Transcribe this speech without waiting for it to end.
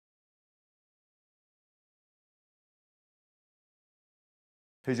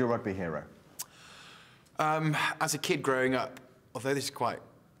Who's your rugby hero? As a kid growing up, although this is quite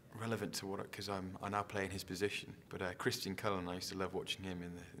relevant to what, because I now play in his position, but Christian Cullen, I used to love watching him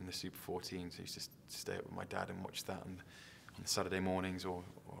in the Super 14s. I used to stay up with my dad and watch that on the Saturday mornings or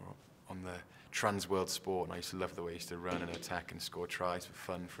on the Trans World Sport, and I used to love the way he used to run and attack and score tries for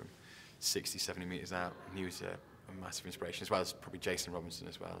fun from 60, 70 metres out. And he was a massive inspiration, as well as probably Jason Robinson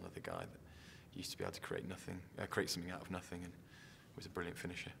as well, another guy that used to be able to create something out of nothing, and was a brilliant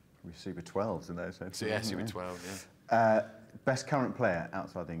finisher. We Super 12s in those days. So yeah, Super 12, yeah. Best current player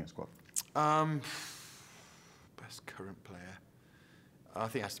outside the England squad? Best current player? I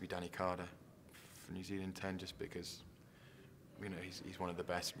think it has to be Danny Carter for New Zealand 10, just because, you know, he's one of the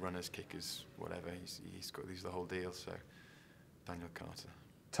best runners, kickers, whatever. He's the whole deal, so Daniel Carter.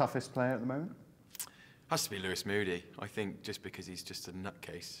 Toughest player at the moment? Has to be Lewis Moody, I think, just because he's just a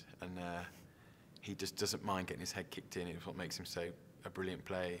nutcase, and he just doesn't mind getting his head kicked in. It's what makes him so a brilliant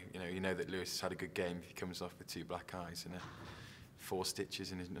play. You know that Lewis has had a good game if he comes off with 2 black eyes and 4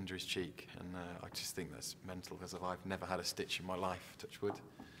 stitches under his cheek, and I just think that's mental, because I've never had a stitch in my life, touch wood,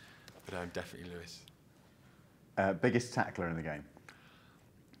 but definitely Lewis. Biggest tackler in the game?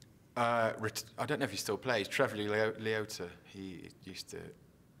 I don't know if he still plays. Trevor Leota, he used to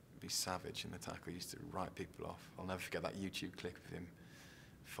be savage in the tackle. He used to write people off. I'll never forget that YouTube clip of him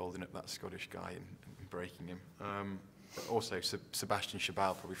folding up that Scottish guy and breaking him. But also Sebastian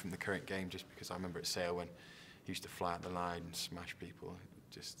Chabal, probably from the current game, just because I remember at Sale when he used to fly out the line and smash people.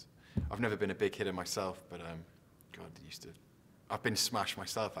 I've never been a big hitter myself, but God, I've been smashed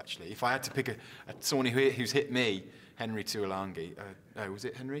myself, actually. If I had to pick someone who's hit me, Henry Tuolangi. No, was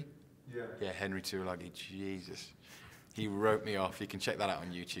it Henry? Yeah. Yeah, Henry Tuolangi. Jesus, he wrote me off. You can check that out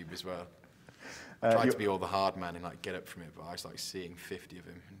on YouTube as well. I tried to be all the hard man and like get up from it, but I was like seeing 50 of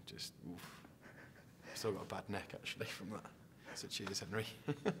him and just oof. Still got a bad neck actually from that. So cheers, Henry.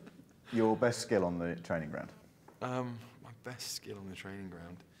 Your best skill on the training ground? My best skill on the training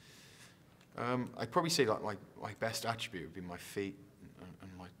ground. I'd probably say like my best attribute would be my feet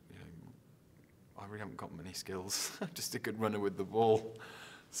and my, I really haven't got many skills. Just a good runner with the ball.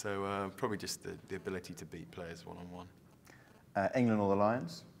 So probably just the ability to beat players one-on-one. England or the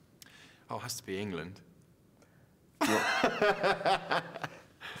Lions? Oh, it has to be England.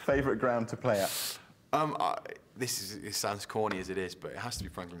 Favourite ground to play at? It sounds corny as it is, but it has to be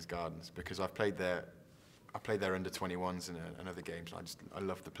Franklin's Gardens, because I've played there. I played there under 21s and other games. I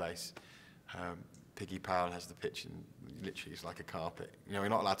love the place. Piggy Powell has the pitch, and literally it's like a carpet. You know, we're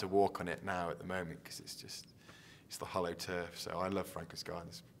not allowed to walk on it now at the moment because it's the hollow turf. So I love Franklin's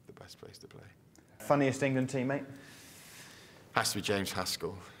Gardens, the best place to play. Funniest England teammate? Has to be James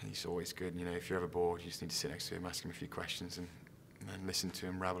Haskell. He's always good. You know, if you're ever bored, you just need to sit next to him, ask him a few questions, and then listen to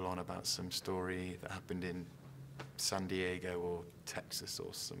him rabble on about some story that happened in San Diego or Texas,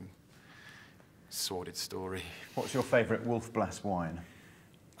 or some sordid story. What's your favourite Wolf Blass wine?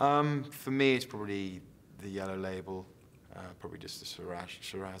 For me, it's probably the Yellow Label, probably just the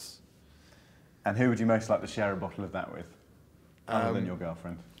Shiraz. And who would you most like to share a bottle of that with, other than your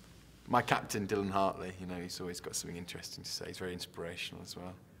girlfriend? My captain, Dylan Hartley. You know, he's always got something interesting to say. He's very inspirational as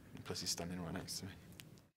well. And plus, he's standing right next to me.